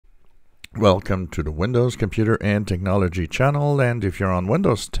Welcome to the Windows Computer and Technology channel. And if you're on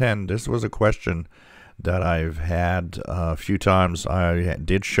Windows 10, this was a question that I've had a few times. I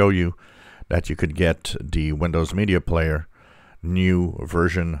did show you that you could get the Windows Media Player new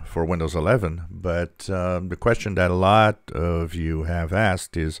version for Windows 11, but the question that a lot of you have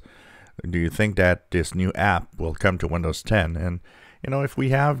asked is, do you think that this new app will come to Windows 10? And if we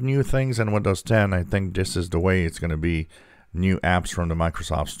have new things in Windows 10, I think this is the way it's going to be. New apps from the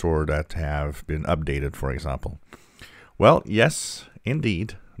Microsoft Store that have been updated, for example. Well, yes,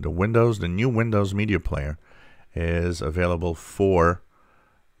 indeed, the new Windows Media Player is available for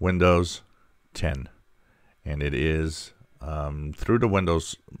Windows 10, and it is through the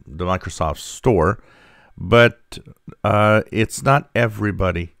Microsoft Store, but it's not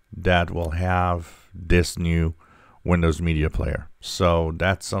everybody that will have this new Windows Media Player. So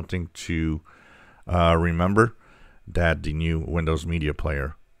that's something to remember, that the new Windows Media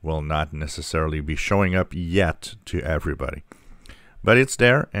Player will not necessarily be showing up yet to everybody. But it's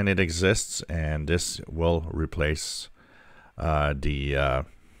there and it exists, and this will replace the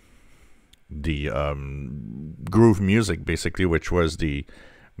Groove Music, basically, which was the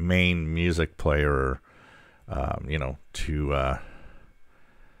main music player, to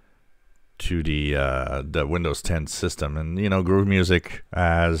the Windows 10 system. And Groove Music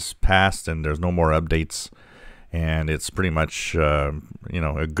has passed, and there's no more updates. And it's pretty much, a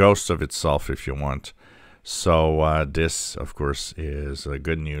ghost of itself, if you want. So this, of course, is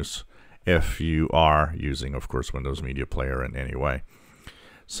good news if you are using, of course, Windows Media Player in any way.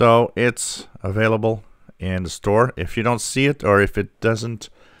 So it's available in the store. If you don't see it, or if it doesn't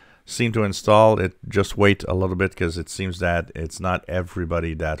seem to install, just wait a little bit, because it seems that it's not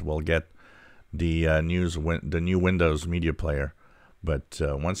everybody that will get the new Windows Media Player. But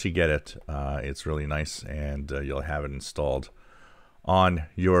once you get it, it's really nice, and you'll have it installed on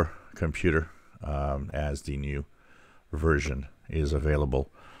your computer as the new version is available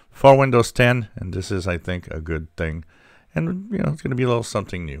for Windows 10. And this is, I think, a good thing. And, it's going to be a little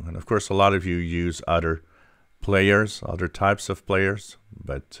something new. And, of course, a lot of you use other players, other types of players.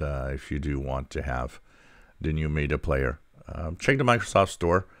 But if you do want to have the new media player, check the Microsoft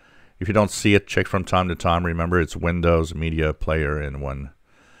Store. If you don't see it, check from time to time. Remember, it's Windows Media Player in one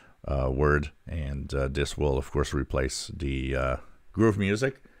word, and this will, of course, replace the Groove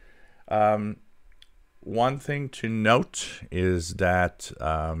Music. One thing to note is that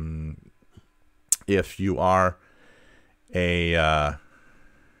if you are a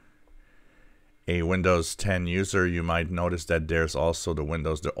Windows 10 user, you might notice that there's also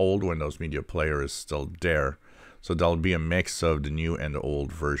the old Windows Media Player is still there. So there'll be a mix of the new and the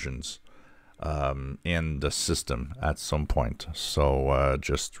old versions in the system at some point. So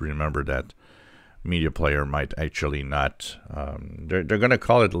just remember that Media Player might actually not. They're going to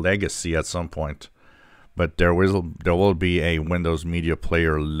call it Legacy at some point, but there will be a Windows Media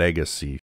Player Legacy